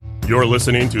You're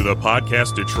listening to the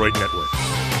Podcast Detroit Network.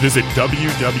 Visit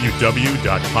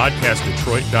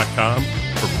www.podcastdetroit.com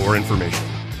for more information.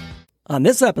 On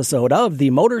this episode of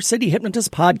the Motor City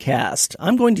Hypnotist podcast,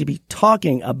 I'm going to be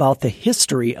talking about the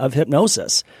history of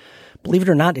hypnosis. Believe it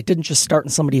or not, it didn't just start in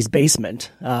somebody's basement.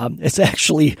 It's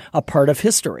actually a part of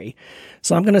history.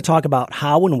 So I'm going to talk about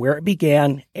how and where it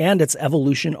began and its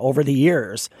evolution over the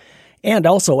years. And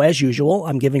also, as usual,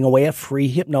 I'm giving away a free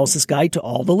hypnosis guide to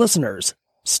all the listeners.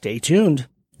 Stay tuned.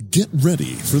 Get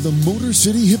ready for the Motor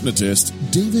City Hypnotist,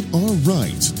 David R.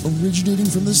 Wright, originating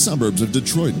from the suburbs of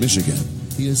Detroit, Michigan.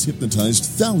 He has hypnotized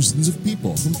thousands of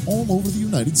people from all over the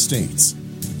United States.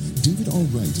 David R.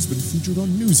 Wright has been featured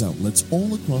on news outlets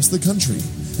all across the country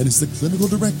and is the clinical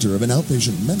director of an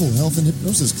outpatient mental health and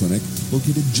hypnosis clinic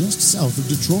located just south of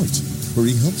Detroit, where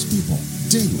he helps people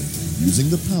daily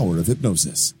using the power of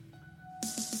hypnosis.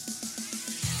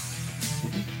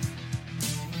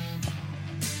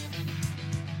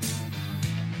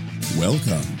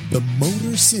 Welcome, the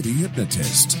Motor City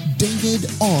Hypnotist, David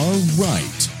R.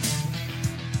 Wright.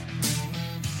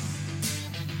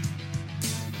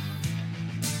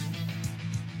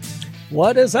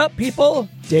 What is up, people?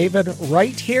 David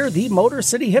Wright here, the Motor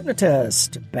City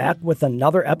Hypnotist, back with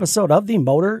another episode of the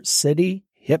Motor City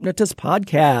Hypnotist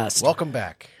podcast. Welcome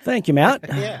back. Thank you, Matt.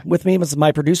 Yeah. With me is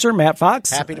my producer, Matt Fox.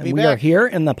 Happy to be We back. are here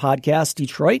in the Podcast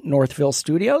Detroit Northville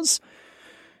studios.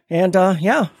 And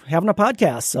having a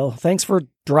podcast. So thanks for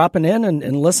dropping in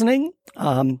and listening.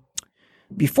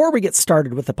 Before we get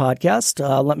started with the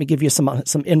podcast, let me give you some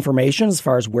information as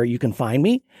far as where you can find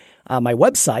me. My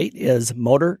website is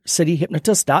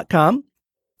motorcityhypnotist.com.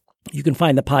 You can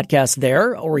find the podcast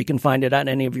there, or you can find it on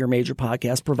any of your major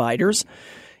podcast providers.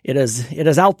 It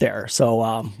is out there.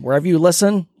 So wherever you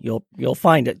listen, you'll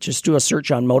find it. Just do a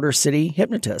search on Motor City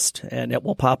Hypnotist, and it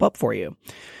will pop up for you.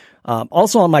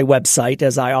 Also on my website,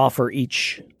 as I offer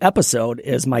each episode,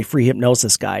 is my free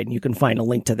hypnosis guide. And you can find a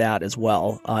link to that as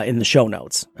well in the show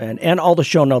notes. And all the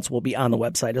show notes will be on the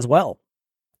website as well.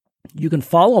 You can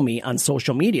follow me on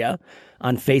social media,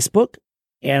 on Facebook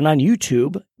and on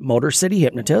YouTube, Motor City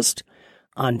Hypnotist,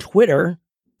 on Twitter,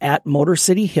 at Motor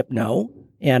City Hypno,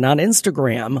 and on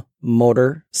Instagram,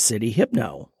 Motor City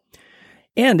Hypno.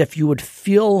 And if you would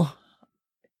feel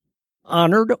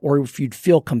honored, or if you'd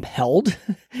feel compelled,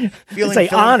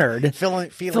 honored,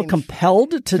 feel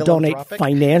compelled to donate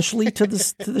financially to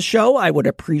the show, I would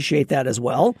appreciate that as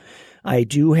well. I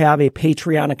do have a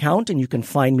Patreon account, and you can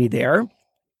find me there.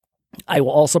 I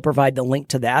will also provide the link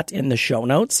to that in the show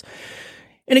notes.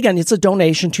 And again, it's a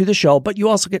donation to the show, but you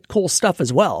also get cool stuff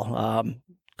as well.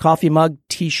 Coffee mug,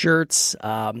 t-shirts,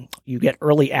 you get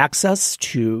early access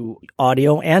to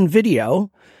audio and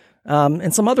video,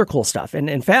 and some other cool stuff. And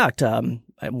in fact,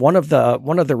 one of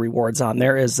the rewards on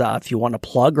there is if you want to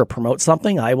plug or promote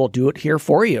something, I will do it here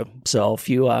for you. So if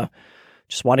you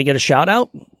just want to get a shout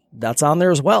out, that's on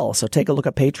there as well. So take a look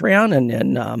at Patreon,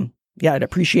 and I'd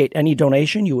appreciate any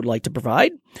donation you would like to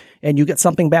provide, and you get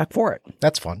something back for it.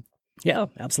 That's fun. Yeah,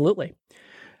 absolutely.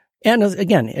 And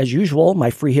again, as usual, my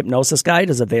free hypnosis guide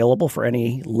is available for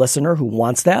any listener who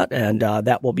wants that, and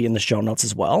that will be in the show notes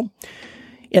as well.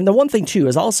 And the one thing, too,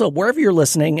 is also wherever you're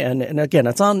listening, and again,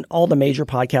 it's on all the major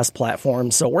podcast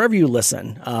platforms, so wherever you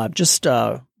listen, just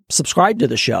subscribe to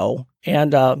the show,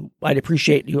 and I'd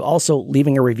appreciate you also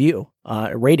leaving a review,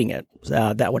 rating it.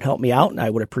 That would help me out, and I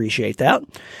would appreciate that.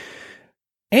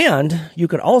 And you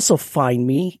can also find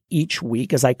me each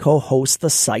week as I co-host the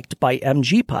Psyched by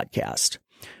MG podcast.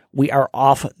 We are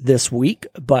off this week,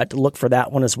 but look for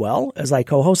that one as well as I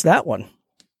co-host that one.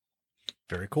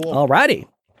 Very cool. All righty.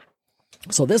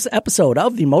 So this episode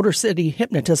of the Motor City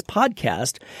Hypnotist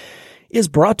podcast is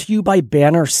brought to you by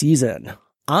Banner Season.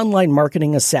 Online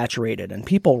marketing is saturated and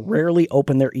people rarely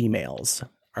open their emails.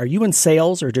 Are you in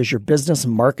sales, or does your business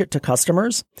market to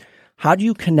customers? How do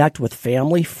you connect with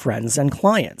family, friends, and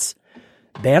clients?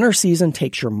 Banner Season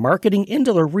takes your marketing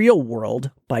into the real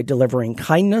world by delivering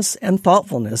kindness and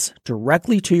thoughtfulness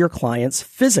directly to your clients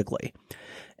physically.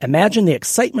 Imagine the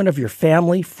excitement of your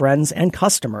family, friends, and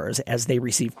customers as they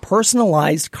receive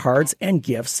personalized cards and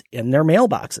gifts in their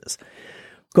mailboxes.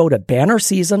 Go to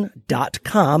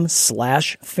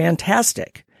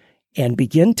bannerseason.com/fantastic and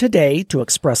begin today to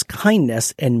express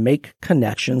kindness and make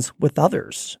connections with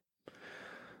others.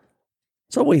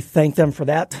 So we thank them for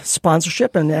that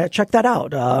sponsorship, and check that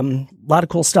out. A lot of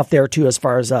cool stuff there, too, as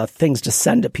far as things to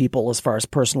send to people as far as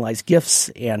personalized gifts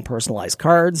and personalized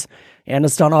cards. And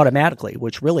it's done automatically,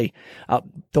 which really,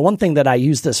 the one thing that I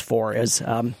use this for is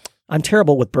I'm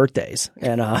terrible with birthdays.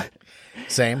 And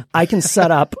Same. I can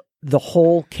set up the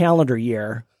whole calendar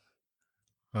year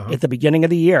at the beginning of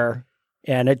the year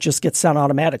and it just gets sent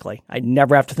automatically. I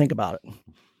never have to think about it.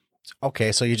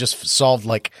 Okay, so you just solved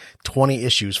like 20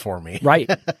 issues for me. Right.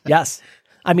 Yes.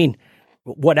 I mean,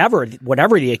 whatever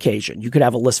the occasion, you could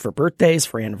have a list for birthdays,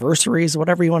 for anniversaries,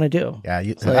 whatever you want to do.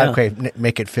 Yeah. So, okay.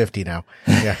 Make it 50 now.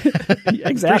 Yeah.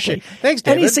 Exactly. Thanks,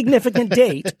 David. Any significant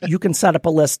date, you can set up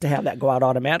a list to have that go out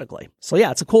automatically. So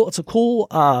yeah, it's a cool,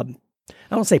 I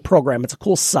don't say program, it's a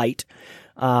cool site.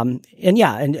 And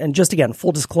just again,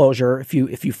 full disclosure, if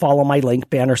you follow my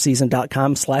link,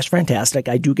 bannerseason.com/fantastic,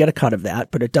 I do get a cut of that,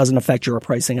 but it doesn't affect your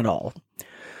pricing at all.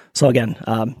 So again,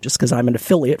 just because I'm an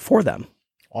affiliate for them.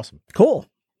 Awesome. Cool.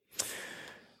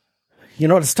 You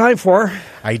know what it's time for?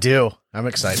 I do. I'm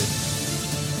excited.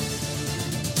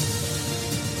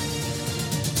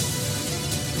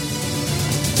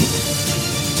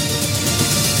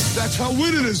 That's how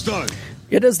winning is done.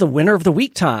 It is the winner of the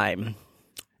week time.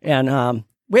 And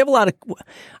we have a lot of,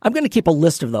 I'm going to keep a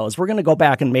list of those. We're going to go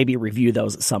back and maybe review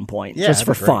those at some point, just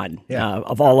for fun,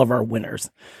 of all of our winners.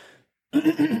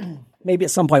 Maybe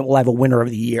at some point we'll have a winner of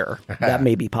the year. That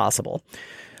may be possible.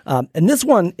 And this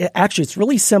one, actually, it's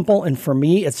really simple. And for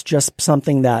me, it's just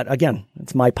something that, again,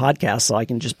 it's my podcast, so I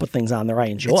can just put things on there I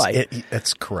enjoy.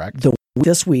 It's correct.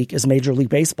 This week is Major League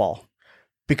Baseball.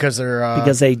 Because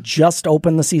they just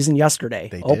opened the season yesterday.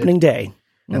 Opening day.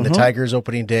 And the Tigers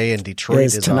opening day in Detroit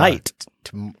is tonight.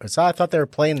 I thought they were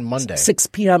playing Monday. 6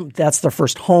 p.m. That's their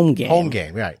first home game. Home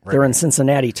game, right. They're in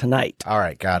Cincinnati tonight. All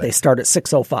right, got it. They start at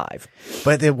 6:05.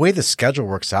 But the way the schedule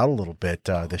works out a little bit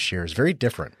this year is very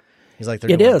different. He's like,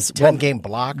 it is 10-game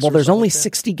blocks. Well, there's only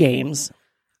 60 games,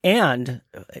 and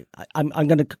I'm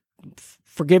going to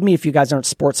forgive me if you guys aren't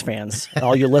sports fans,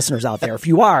 all your listeners out there. If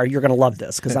you are, you're going to love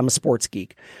this because I'm a sports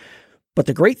geek. But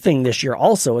the great thing this year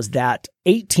also is that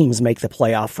 8 teams make the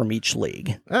playoff from each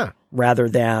league, rather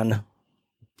than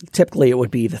typically it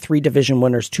would be the 3 division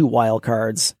winners, 2 wild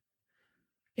cards,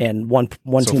 and one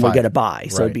team will get a bye.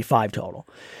 So it'd be 5 total.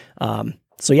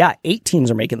 So yeah, 8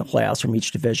 teams are making the playoffs from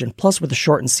each division. Plus, with the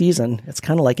shortened season, it's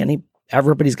kind of like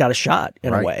everybody's got a shot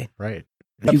in a way. Right.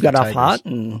 If you got off hot,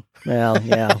 and well,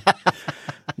 yeah,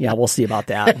 yeah, we'll see about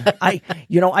that. I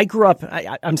grew up.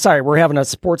 I'm sorry, we're having a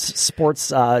sports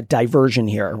diversion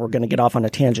here. We're going to get off on a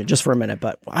tangent just for a minute,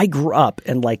 but I grew up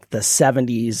in like the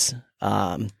 70s.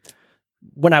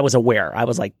 When I was aware, I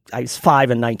was 5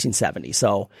 in 1970,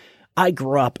 so. I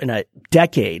grew up in a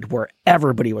decade where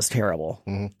everybody was terrible.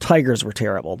 Mm-hmm. Tigers were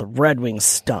terrible. The Red Wings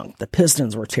stunk. The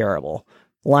Pistons were terrible.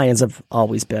 Lions have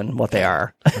always been what they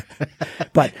are.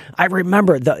 But I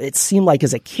remember it seemed like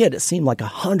as a kid, it seemed like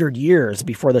 100 years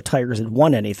before the Tigers had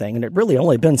won anything. And it really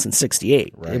only been since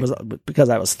 68. Right. It was because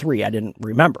I was 3. I didn't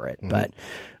remember it. Mm-hmm. But,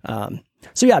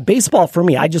 so yeah, baseball for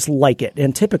me, I just like it.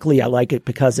 And typically I like it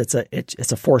because it's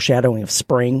a foreshadowing of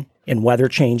spring and weather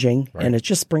changing. Right. And it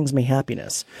just brings me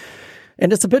happiness.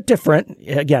 And it's a bit different.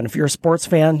 Again, if you're a sports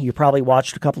fan, you probably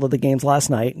watched a couple of the games last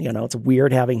night. It's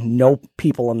weird having no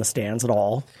people in the stands at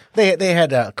all. They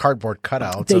had cardboard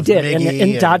cutouts. They did.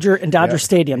 In Dodger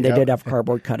Stadium, they did have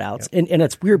cardboard cutouts. Yep. And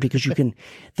it's weird because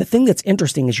the thing that's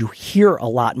interesting is you hear a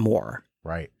lot more.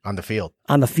 Right. On the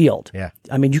field. Yeah.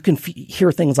 I mean, you can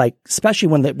hear things like, especially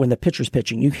when the pitcher's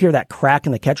pitching, you hear that crack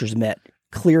in the catcher's mitt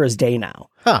clear as day now.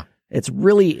 Huh. It's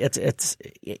really,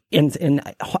 and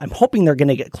I'm hoping they're going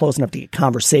to get close enough to get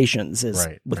conversations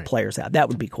with players have. That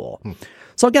would be cool.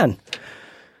 So again,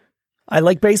 I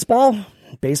like baseball.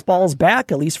 Baseball's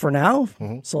back, at least for now.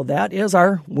 Mm-hmm. So that is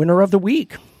our winner of the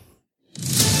week.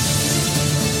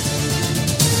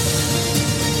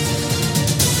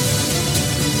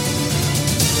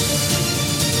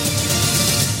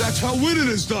 That's how winning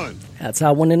is done. That's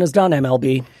how winning is done,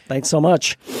 MLB. Thanks so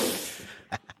much.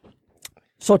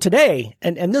 So today,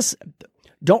 and this,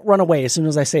 don't run away as soon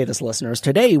as I say this, listeners.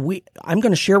 Today, I'm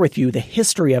going to share with you the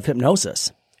history of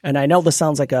hypnosis. And I know this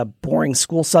sounds like a boring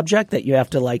school subject that you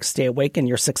have to stay awake in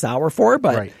your 6th hour for,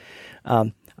 but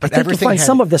I think you'll find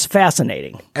some of this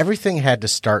fascinating. Everything had to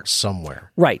start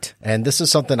somewhere. Right. And this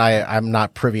is something I'm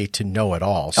not privy to know at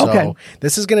all. So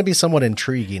this is going to be somewhat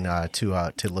intriguing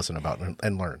to listen about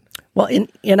and learn. Well,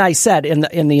 and I said in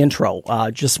the intro,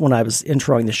 just when I was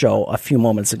introing the show a few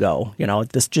moments ago,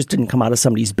 this just didn't come out of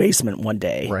somebody's basement one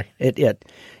day. Right.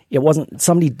 It wasn't,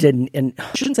 somebody didn't, and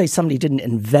I shouldn't say somebody didn't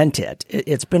invent it.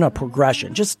 It's been a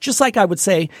progression. Just like I would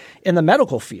say in the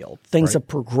medical field, things have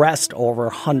progressed over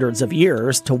hundreds of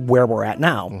years to where we're at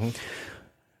now. Mm-hmm.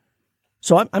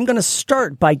 So I'm going to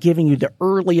start by giving you the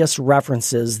earliest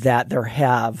references that there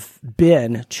have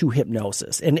been to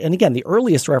hypnosis. And again, the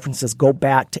earliest references go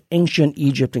back to ancient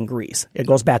Egypt and Greece. It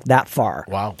goes back that far.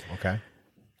 Wow. Okay.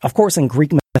 Of course, in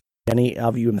Greek mythology, any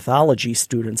of you mythology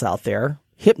students out there,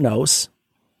 Hypnos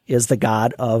is the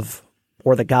god of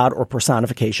or the god or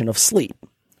personification of sleep,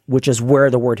 which is where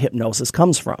the word hypnosis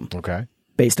comes from. Okay.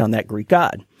 Based on that Greek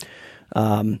god.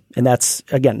 And that's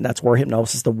where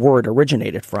hypnosis, the word,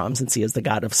 originated from, since he is the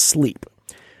god of sleep.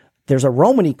 There's a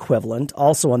Roman equivalent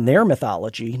also in their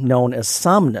mythology known as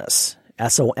Somnus,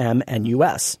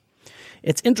 Somnus.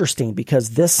 It's interesting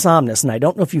because this Somnus, and I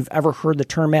don't know if you've ever heard the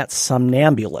term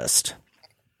somnambulist.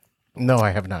 No, I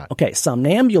have not. Okay,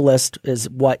 somnambulist is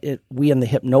what we in the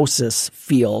hypnosis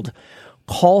field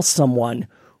call someone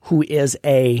who is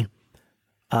a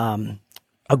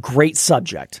great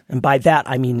subject. And by that,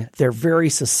 I mean they're very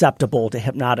susceptible to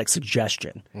hypnotic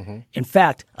suggestion. Mm-hmm. In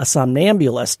fact, a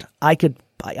somnambulist, I can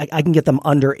get them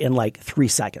under in like 3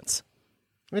 seconds.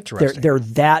 Interesting. They're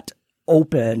that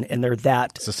open and they're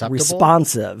that susceptible?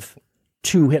 Responsive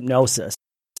to hypnosis.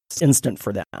 It's instant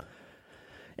for them.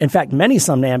 In fact, many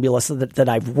somnambulists that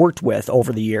I've worked with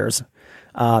over the years,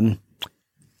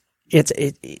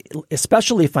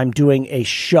 especially if I'm doing a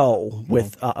show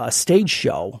with a stage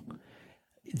show,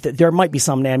 there might be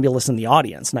somnambulists in the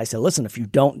audience. And I say, listen, if you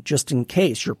don't, just in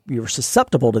case you're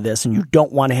susceptible to this and you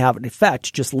don't want to have an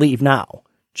effect, just leave now.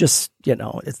 Just,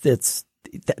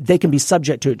 they can be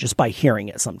subject to it just by hearing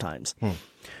it sometimes,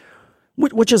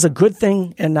 which is a good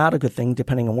thing and not a good thing,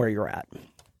 depending on where you're at.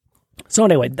 So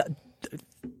anyway,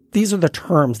 these are the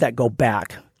terms that go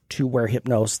back to where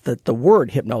the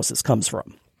word hypnosis comes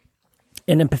from.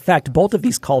 And in fact, both of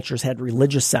these cultures had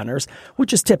religious centers,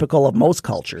 which is typical of most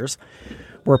cultures,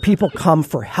 where people come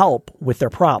for help with their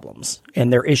problems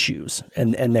and their issues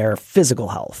and their physical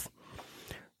health.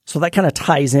 So that kind of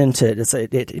ties into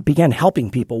it began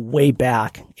helping people way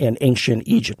back in ancient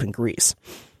Egypt and Greece.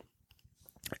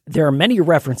 There are many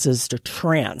references to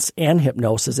trance and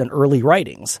hypnosis in early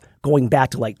writings, going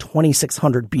back to like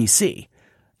 2600 BC,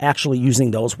 actually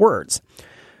using those words.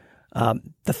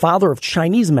 The father of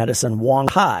Chinese medicine, Wang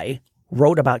Hai,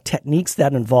 wrote about techniques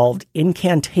that involved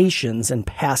incantations and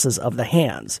passes of the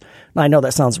hands. Now, I know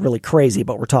that sounds really crazy,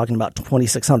 but we're talking about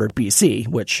 2600 BC,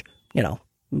 which,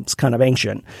 it's kind of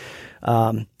ancient.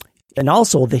 And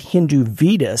also the Hindu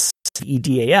Vedas,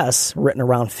 EDAS, written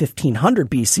around 1500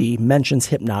 BC, mentions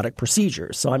hypnotic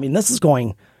procedures. So, I mean, this is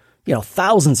going,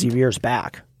 thousands of years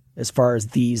back as far as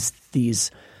these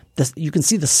you can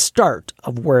see the start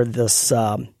of where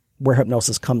where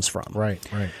hypnosis comes from. Right.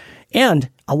 And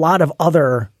a lot of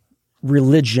other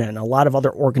religion, a lot of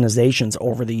other organizations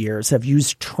over the years have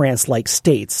used trance-like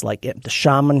states, like the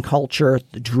shaman culture,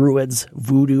 the druids,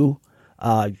 voodoo,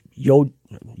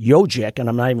 yogic, and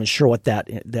I'm not even sure what that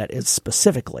is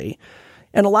specifically.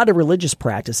 And a lot of religious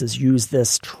practices use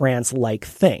this trance-like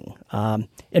thing.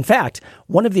 In fact,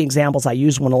 one of the examples I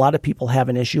use when a lot of people have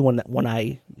an issue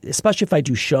especially if I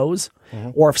do shows,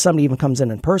 or if somebody even comes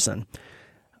in person,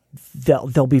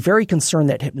 they'll be very concerned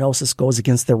that hypnosis goes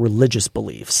against their religious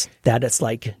beliefs, that it's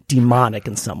like demonic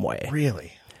in some way.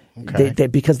 Really? Okay.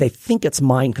 Because they think it's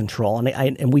mind control.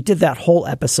 And we did that whole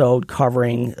episode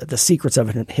covering the secrets of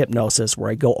hypnosis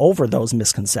where I go over those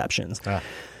misconceptions.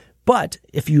 But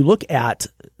if you look at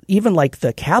even like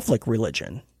the Catholic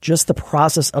religion, just the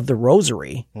process of the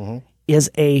rosary is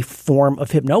a form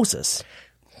of hypnosis,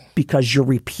 because you're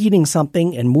repeating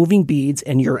something and moving beads,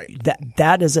 and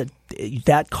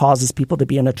that causes people to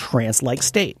be in a trance-like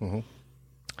state.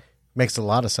 Makes a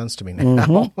lot of sense to me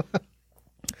now.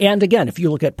 And again, if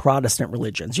you look at Protestant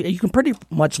religions, you can pretty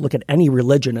much look at any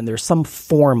religion and there's some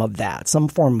form of that, some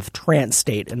form of trance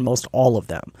state in most all of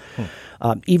them.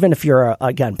 Even if you're,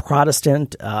 again,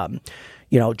 Protestant,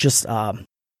 just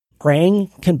praying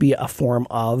can be a form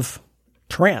of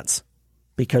trance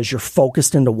because you're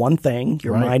focused into one thing.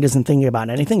 Your mind isn't thinking about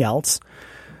anything else.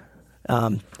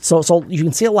 So you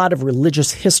can see a lot of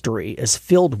religious history is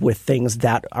filled with things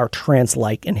that are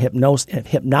trance-like and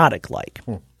hypnotic-like.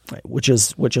 Which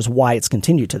is why it's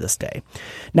continued to this day.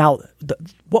 Now,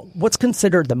 what's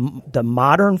considered the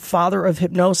modern father of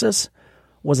hypnosis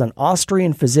was an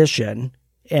Austrian physician,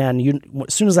 and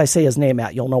as soon as I say his name,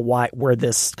 Matt, you'll know where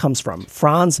this comes from.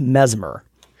 Franz Mesmer.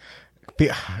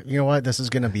 You know what? This is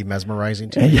going to be mesmerizing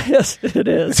to you. Yes, it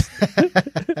is.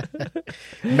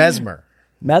 Mesmer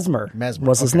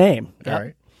was his name. All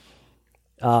right.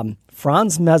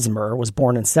 Franz Mesmer was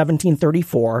born in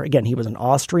 1734. Again, he was an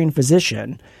Austrian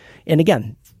physician. And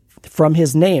again, from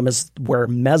his name is where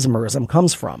mesmerism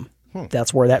comes from.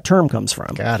 That's where that term comes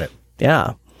from. Got it.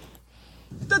 Yeah.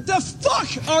 What the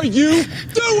fuck are you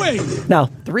doing? Now,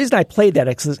 the reason I played that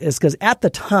is because at the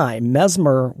time,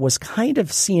 Mesmer was kind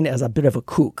of seen as a bit of a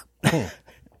kook.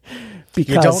 You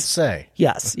don't say.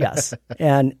 Yes.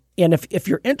 And if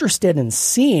you're interested in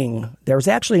seeing, there's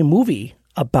actually a movie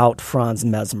about Franz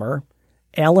Mesmer.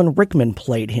 Alan Rickman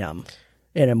played him.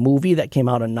 in a movie that came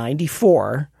out in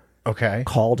 94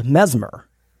 called Mesmer.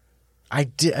 I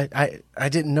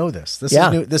didn't know this. This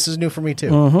is new. This is new for me too.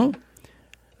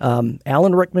 Mm-hmm.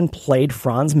 Alan Rickman played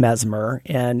Franz Mesmer,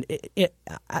 and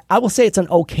I will say it's an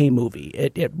okay movie.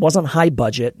 It wasn't high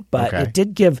budget, but it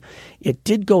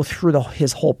did go through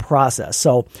his whole process.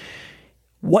 So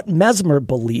what Mesmer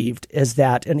believed is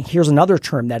that, and here's another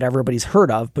term that everybody's heard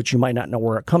of, but you might not know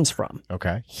where it comes from.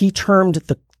 Okay. He coined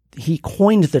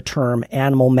the term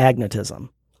animal magnetism.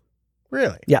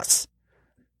 Really? Yes.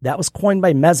 That was coined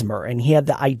by Mesmer, and he had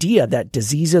the idea that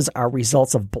diseases are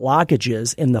results of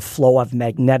blockages in the flow of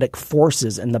magnetic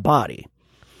forces in the body.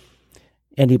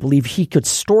 And he believed he could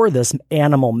store this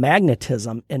animal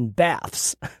magnetism in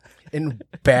baths. In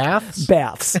baths?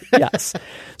 Baths, yes.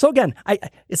 So again,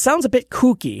 it sounds a bit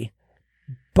kooky,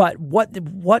 but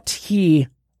what he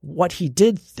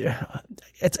did,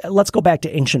 let's go back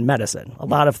to ancient medicine. A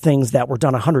lot of things that were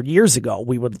done 100 years ago,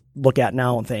 we would look at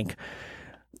now and think,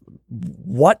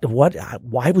 why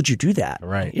would you do that?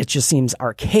 Right. It just seems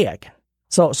archaic.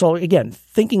 So again,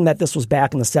 thinking that this was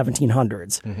back in the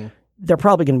 1700s, there are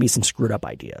probably going to be some screwed up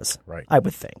ideas. Right. I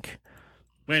would think.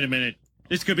 Wait a minute.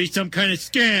 This could be some kind of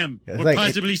scam, or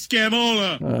possibly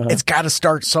scamola. It's got to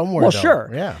start somewhere. Well, though. sure.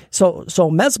 Yeah.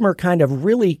 So Mesmer kind of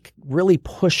really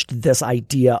pushed this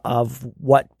idea of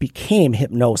what became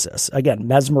hypnosis. Again,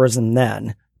 mesmerism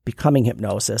then becoming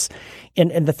hypnosis.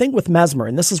 And the thing with Mesmer,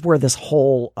 and this is where this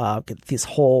whole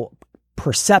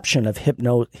perception of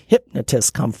hypnotists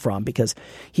come from, because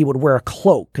he would wear a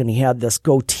cloak and he had this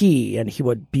goatee and he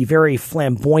would be very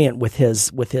flamboyant with his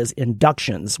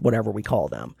inductions, whatever we call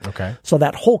them. Okay. So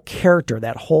that whole character,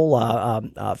 that whole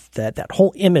that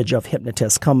whole image of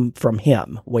hypnotists come from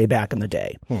him way back in the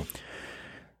day.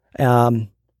 And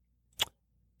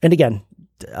again,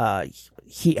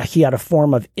 he had a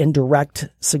form of indirect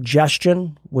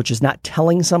suggestion, which is not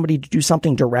telling somebody to do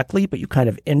something directly, but you kind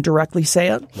of indirectly say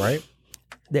it. Right.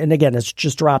 And again, it's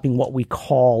just dropping what we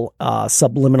call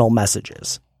subliminal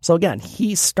messages. So again,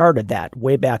 he started that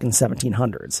way back in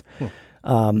 1700s.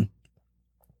 The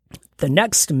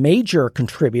next major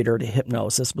contributor to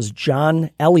hypnosis was John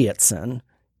Elliotson.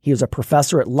 He was a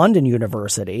professor at London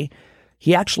University.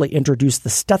 He actually introduced the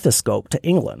stethoscope to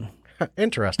England.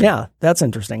 Interesting. Yeah, that's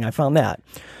interesting. I found that.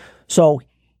 So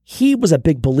he was a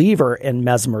big believer in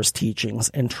Mesmer's teachings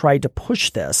and tried to push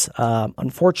this.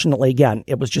 Unfortunately, again,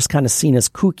 it was just kind of seen as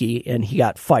kooky and he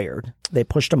got fired. They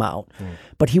pushed him out.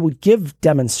 But he would give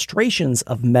demonstrations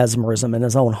of mesmerism in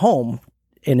his own home.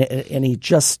 And he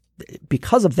just,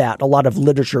 because of that, a lot of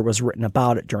literature was written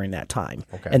about it during that time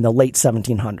in the late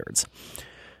 1700s.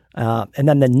 And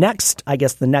then the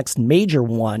next major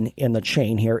one in the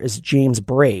chain here is James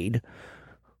Braid,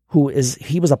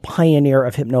 he was a pioneer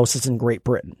of hypnosis in Great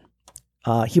Britain.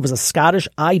 He was a Scottish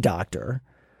eye doctor,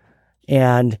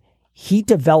 and he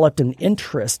developed an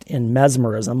interest in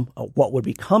mesmerism, what would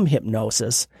become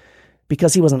hypnosis,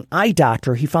 because he was an eye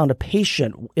doctor. He found a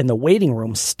patient in the waiting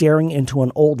room staring into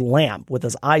an old lamp with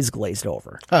his eyes glazed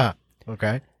over.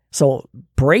 Okay. So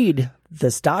Braid,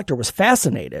 this doctor, was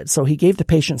fascinated. So he gave the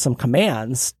patient some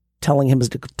commands telling him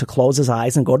to close his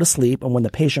eyes and go to sleep. And when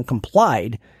the patient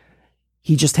complied,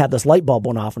 he just had this light bulb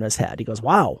went off in his head. He goes,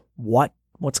 wow,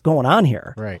 what's going on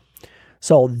here? Right.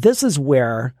 So this is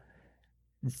where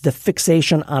the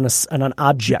fixation on an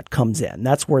object comes in.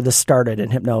 That's where this started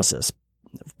in hypnosis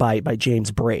by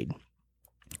James Braid.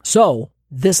 So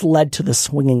this led to the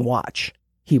swinging watch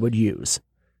he would use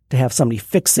to have somebody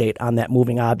fixate on that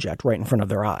moving object right in front of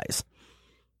their eyes.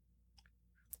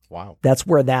 Wow. That's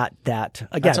where that again.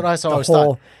 That's what I always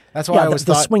thought. That's why I always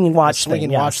thought the swinging watch swinging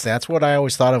thing, watch. yes. That's what I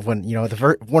always thought of when,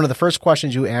 one of the first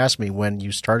questions you asked me when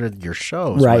you started your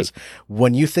shows right. was,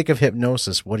 when you think of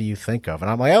hypnosis, what do you think of?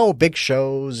 And I'm like, oh, big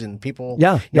shows and people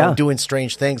doing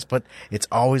strange things, but it's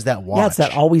always that watch. Yeah,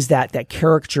 it's always that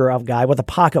caricature of guy with a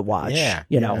pocket watch. Yeah.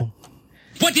 You know.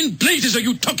 What in blazes are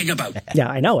you talking about? Yeah,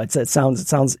 I know. It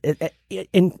sounds,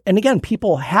 and again,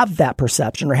 people have that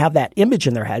perception or have that image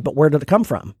in their head, but where did it come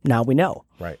from? Now we know.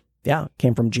 Right. Yeah, it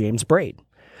came from James Braid.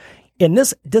 And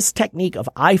this technique of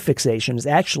eye fixation is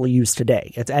actually used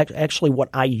today. It's actually what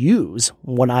I use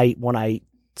when I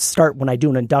do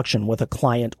an induction with a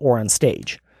client or on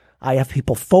stage. I have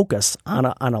people focus on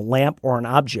a lamp or an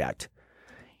object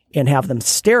and have them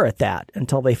stare at that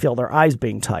until they feel their eyes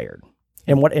being tired.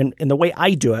 And the way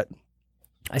I do it,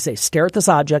 I say, stare at this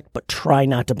object, but try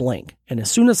not to blink. And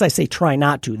as soon as I say try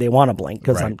not to, they want to blink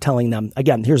because I'm telling them,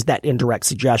 again, here's that indirect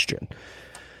suggestion.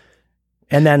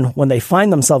 And then when they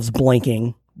find themselves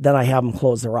blinking, then I have them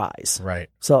close their eyes. Right.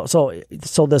 So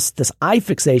this eye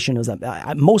fixation is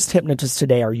most hypnotists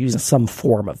today are using some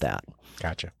form of that.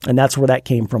 Gotcha. And that's where that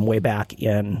came from way back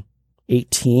in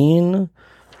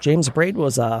James Braid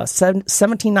was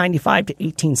 1795 to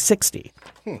 1860.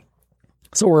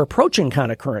 So we're approaching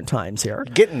kind of current times here.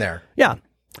 Getting there. Yeah.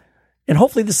 And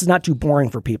hopefully this is not too boring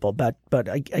for people, but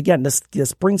again, this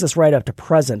brings us right up to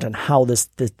present and how this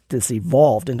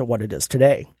evolved into what it is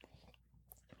today.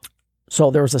 So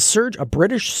there was a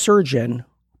British surgeon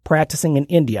practicing in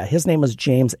India. His name was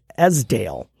James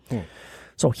Esdale.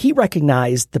 So he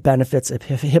recognized the benefits of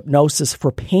hypnosis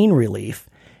for pain relief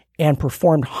and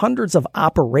performed hundreds of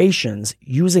operations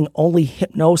using only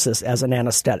hypnosis as an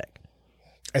anesthetic.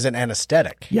 As an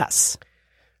anesthetic? Yes.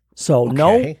 So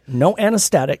no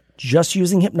anesthetic, just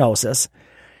using hypnosis.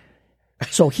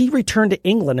 So he returned to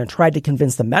England and tried to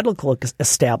convince the medical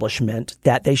establishment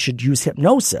that they should use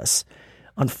hypnosis.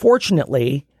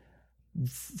 Unfortunately,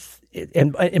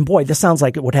 and boy, this sounds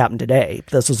like it would happen today.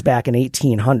 This was back in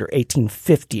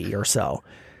 1850 or so.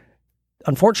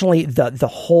 Unfortunately, the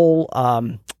whole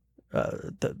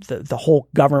the whole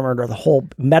government or the whole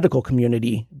medical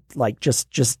community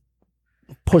just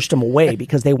pushed them away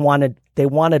because they wanted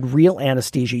real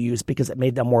anesthesia use because it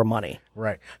made them more money.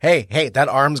 Right. Hey, that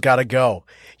arm's got to go.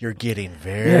 You're getting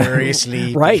very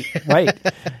sleepy. Right.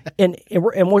 And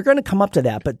we're going to come up to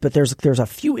that, but there's a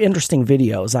few interesting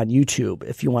videos on YouTube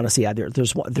if you want to see.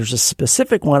 There's a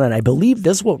specific one, and I believe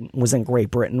this one was in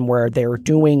Great Britain where they were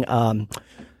doing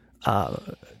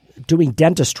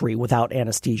dentistry without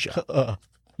anesthesia.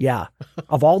 Yeah.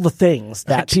 Of all the things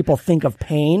that people think of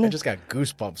pain. I just got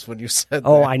goosebumps when you said that.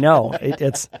 Oh, I know.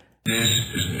 It's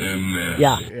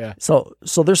yeah. So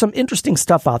there's some interesting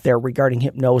stuff out there regarding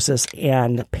hypnosis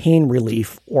and pain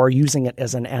relief or using it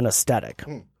as an anesthetic.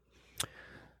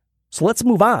 So let's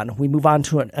move on. We move on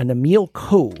to an Emile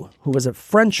Coué, who was a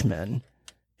Frenchman,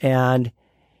 and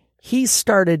he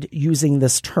started using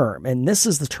this term, and this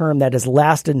is the term that has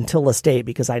lasted until this day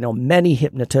because I know many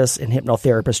hypnotists and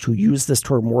hypnotherapists who use this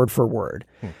term word for word.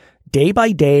 Day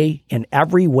by day, in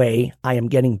every way, I am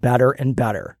getting better and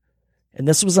better. And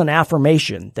this was an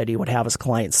affirmation that he would have his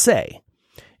clients say.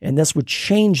 And this would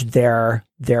change their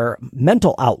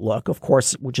mental outlook, of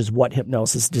course, which is what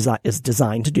hypnosis is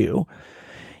designed to do.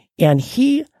 And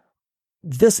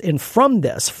from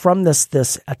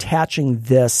this attaching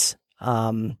this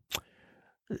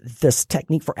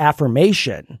technique for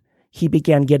affirmation, he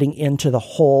began getting into the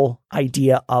whole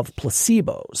idea of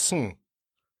placebos.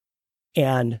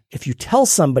 And if you tell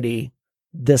somebody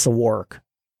this will work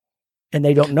and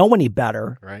they don't know any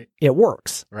better, right, it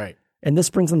works. Right. And this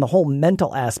brings in the whole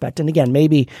mental aspect. And again,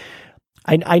 maybe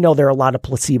I know there are a lot of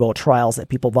placebo trials that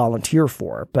people volunteer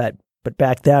for, but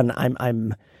back then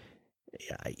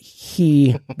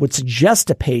he would suggest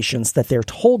to patients that they're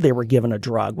told they were given a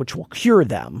drug which will cure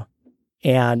them.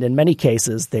 And in many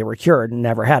cases, they were cured and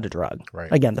never had a drug.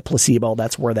 Right. Again, the placebo,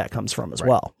 that's where that comes from as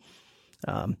well.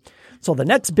 So the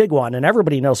next big one, and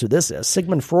everybody knows who this is,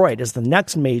 Sigmund Freud is the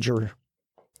next major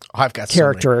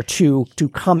character to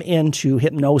come into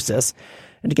hypnosis.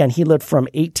 And again, he lived from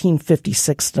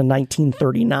 1856 to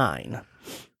 1939.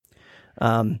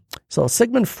 So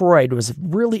Sigmund Freud was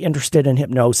really interested in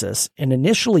hypnosis and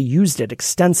initially used it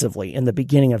extensively in the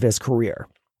beginning of his career.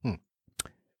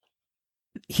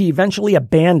 He eventually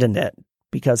abandoned it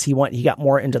because he got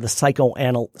more into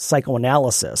the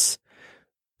psychoanalysis.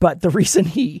 But the reason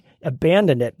he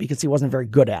abandoned it because he wasn't very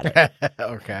good at it.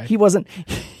 Okay. He wasn't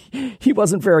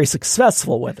very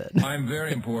successful with it. I'm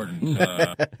very important.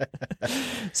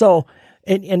 So,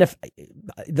 and if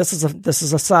this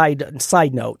is a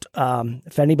side note,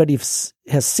 if anybody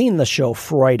has seen the show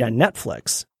Freud on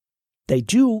Netflix, they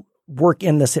do work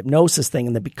in this hypnosis thing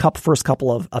in the first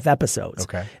couple of episodes.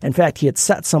 Okay. In fact, he had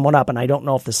set someone up, and I don't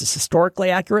know if this is historically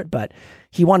accurate, but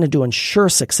he wanted to ensure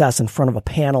success in front of a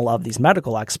panel of these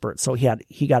medical experts. So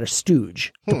he got a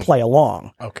stooge to play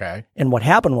along. Okay. And what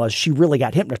happened was she really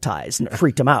got hypnotized and it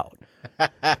freaked him out.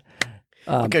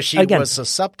 Because she was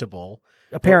susceptible.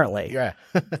 Apparently. Yeah.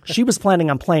 She was planning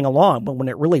on playing along, but when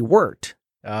it really worked,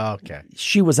 okay,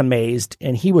 she was amazed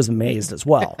and he was amazed as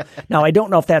well. Now, I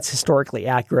don't know if that's historically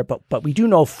accurate, but we do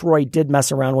know Freud did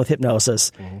mess around with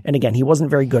hypnosis. Mm-hmm. And again, he wasn't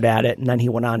very good at it. And then he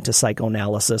went on to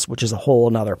psychoanalysis, which is a whole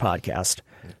nother podcast.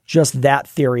 Just that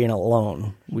theory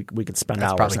alone, we could spend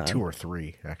hours on. That's probably 2 or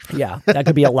 3, actually. Yeah, that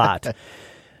could be a lot.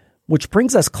 Which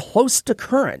brings us close to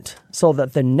current. So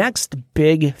that the next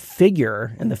big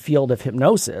figure in the field of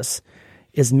hypnosis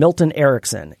is Milton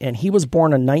Erickson, and he was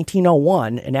born in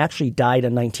 1901 and actually died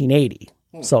in 1980.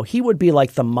 So he would be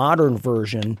like the modern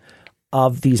version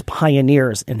of these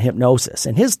pioneers in hypnosis.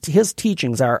 And his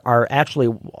teachings are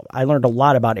actually, I learned a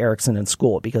lot about Erickson in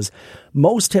school because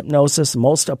most hypnosis,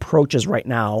 most approaches right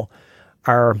now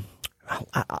are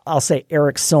I'll say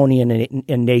Ericksonian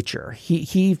in nature.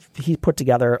 He put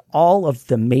together all of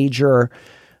the major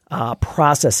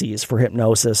processes for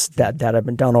hypnosis that have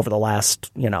been done over the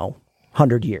last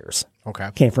 100 years.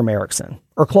 Okay, came from Erickson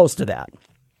or close to that.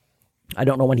 I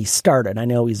don't know when he started. I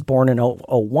know he's born in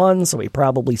 01, so he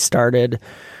probably started,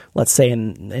 let's say,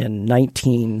 in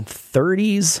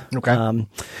 1930s. Okay.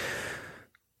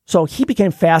 So he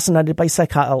became fascinated by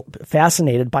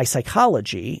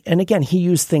psychology. And again, he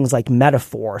used things like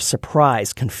metaphor,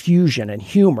 surprise, confusion, and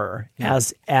humor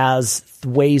as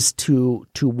ways to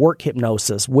work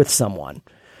hypnosis with someone.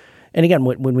 And again,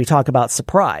 when we talk about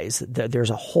surprise, there's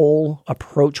a whole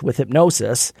approach with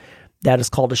hypnosis that is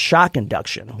called a shock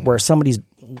induction, where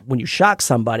when you shock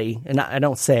somebody, and I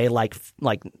don't say like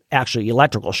actually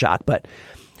electrical shock, but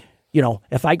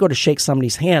if I go to shake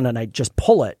somebody's hand and I just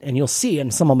pull it, and you'll see in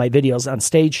some of my videos on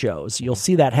stage shows, you'll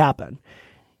see that happen.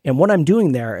 And what I'm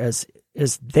doing there is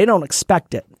they don't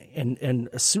expect it. And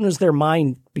as soon as their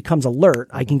mind becomes alert,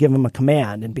 I can give them a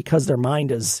command. And because their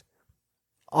mind is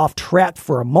off track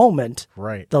for a moment,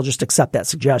 right, they'll just accept that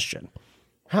suggestion.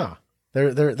 Huh.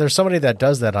 There's somebody that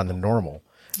does that on the normal.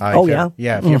 Yeah?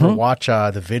 Yeah, if you ever watch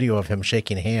the video of him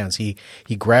shaking hands, he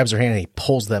grabs their hand and he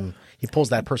pulls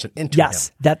that person into him.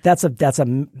 Yes, that's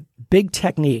a big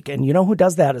technique. And you know who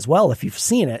does that as well, if you've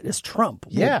seen it, is Trump.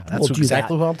 Yeah, that's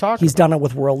exactly who I'm talking about. He's done it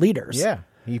with world leaders. Yeah.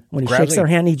 When he shakes their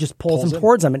hand, he just pulls them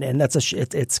towards them. And that's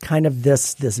it's kind of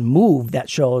this move that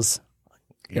shows,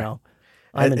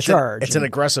 I'm in charge. It's an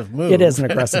aggressive move. It is an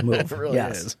aggressive move. It really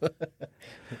is.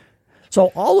 So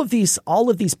all of these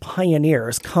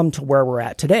pioneers come to where we're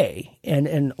at today.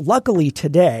 And luckily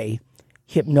today,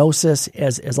 hypnosis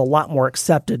is a lot more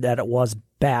accepted than it was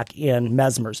back in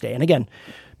Mesmer's day. And again,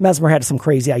 Mesmer had some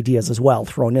crazy ideas as well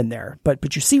thrown in there.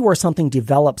 But you see where something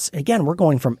develops. Again, we're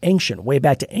going from way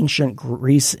back to ancient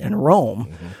Greece and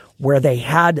Rome, where they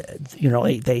had,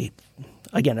 they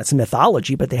again, it's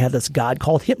mythology, but they had this god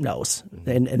called Hypnos,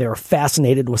 and they were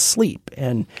fascinated with sleep.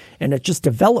 And it just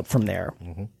developed from there.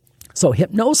 So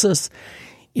hypnosis,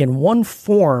 in one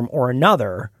form or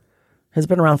another, has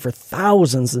been around for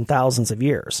thousands and thousands of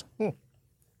years.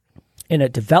 And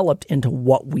it developed into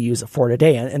what we use it for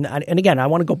today. And again, I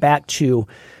want to go back to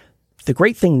the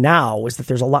great thing now is that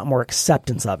there's a lot more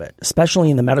acceptance of it,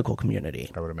 especially in the medical community.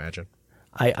 I would imagine.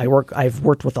 I've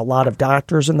worked with a lot of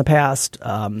doctors in the past.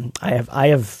 I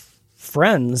have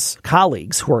friends,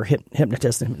 colleagues who are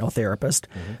hypnotists and hypnotherapists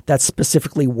that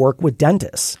specifically work with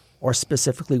dentists or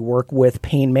specifically work with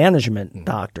pain management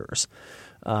doctors.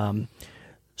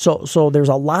 So there's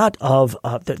a lot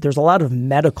of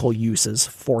medical uses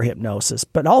for hypnosis,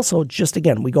 but also just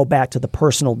again, we go back to the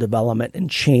personal development and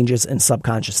changes in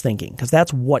subconscious thinking, because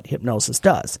that's what hypnosis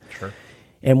does. Sure.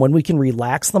 And when we can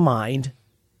relax the mind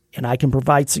and I can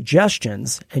provide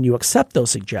suggestions and you accept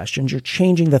those suggestions, you're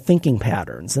changing the thinking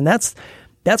patterns. And that's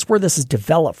where this is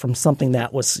developed from something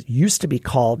that was used to be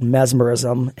called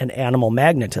mesmerism and animal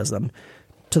magnetism,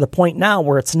 to the point now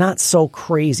where it's not so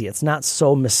crazy. It's not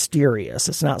so mysterious.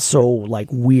 It's not so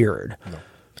weird.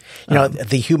 No.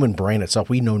 The human brain itself,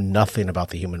 we know nothing about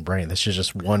the human brain. This is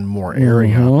just one more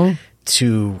area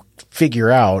to figure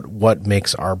out what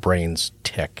makes our brains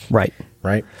tick. Right.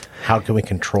 Right. How can we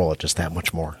control it just that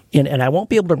much more? And I won't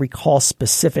be able to recall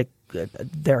specific.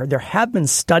 There have been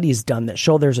studies done that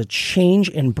show there's a change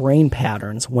in brain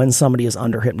patterns when somebody is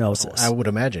under hypnosis. I would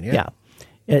imagine. Yeah. Yeah.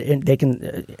 And they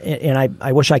can, and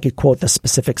I wish I could quote the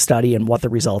specific study and what the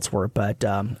results were, but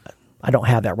I don't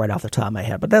have that right off the top of my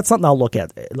head. But that's something I'll look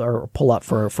at or pull up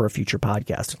for a future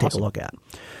podcast to take a look at.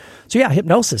 So yeah,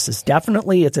 hypnosis is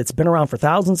definitely it's been around for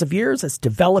thousands of years. It's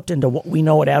developed into what we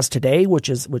know it as today, which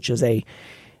is a,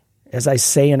 as I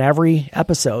say in every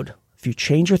episode, if you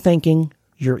change your thinking,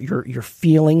 your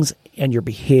feelings and your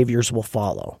behaviors will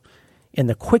follow. And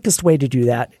the quickest way to do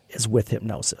that is with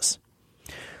hypnosis.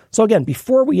 So again,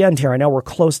 before we end here, I know we're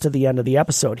close to the end of the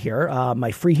episode here.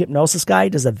 My free hypnosis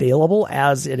guide is available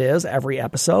as it is every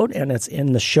episode, and it's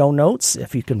in the show notes.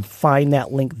 If you can find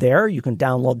that link there, you can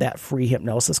download that free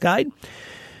hypnosis guide.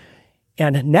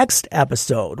 And next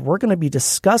episode, we're going to be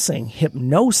discussing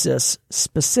hypnosis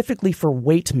specifically for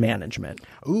weight management.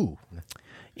 Ooh.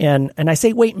 And I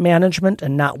say weight management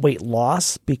and not weight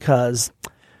loss because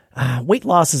weight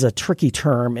loss is a tricky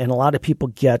term, and a lot of people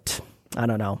get, I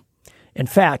don't know. In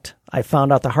fact, I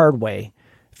found out the hard way.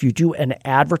 If you do an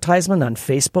advertisement on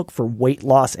Facebook for weight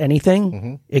loss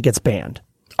anything, it gets banned.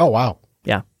 Oh, wow.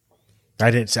 Yeah.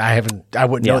 I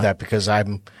wouldn't know that because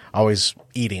I'm always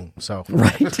eating. So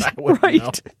right,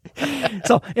 right.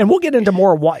 So, and we'll get into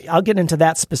more. I'll get into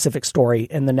that specific story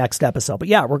in the next episode. But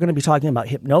yeah, we're going to be talking about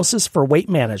hypnosis for weight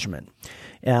management.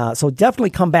 So definitely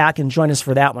come back and join us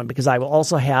for that one, because I will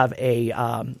also have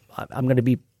I'm going to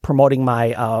be promoting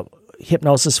my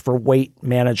hypnosis for weight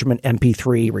management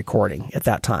MP3 recording at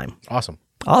that time.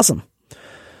 Awesome.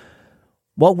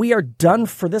 Well, we are done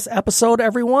for this episode,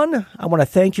 everyone. I want to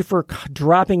thank you for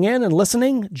dropping in and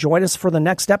listening. Join us for the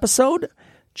next episode.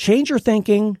 Change your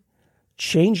thinking,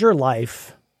 change your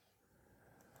life.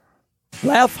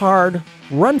 Laugh hard,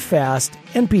 run fast,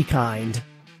 and be kind.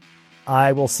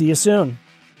 I will see you soon.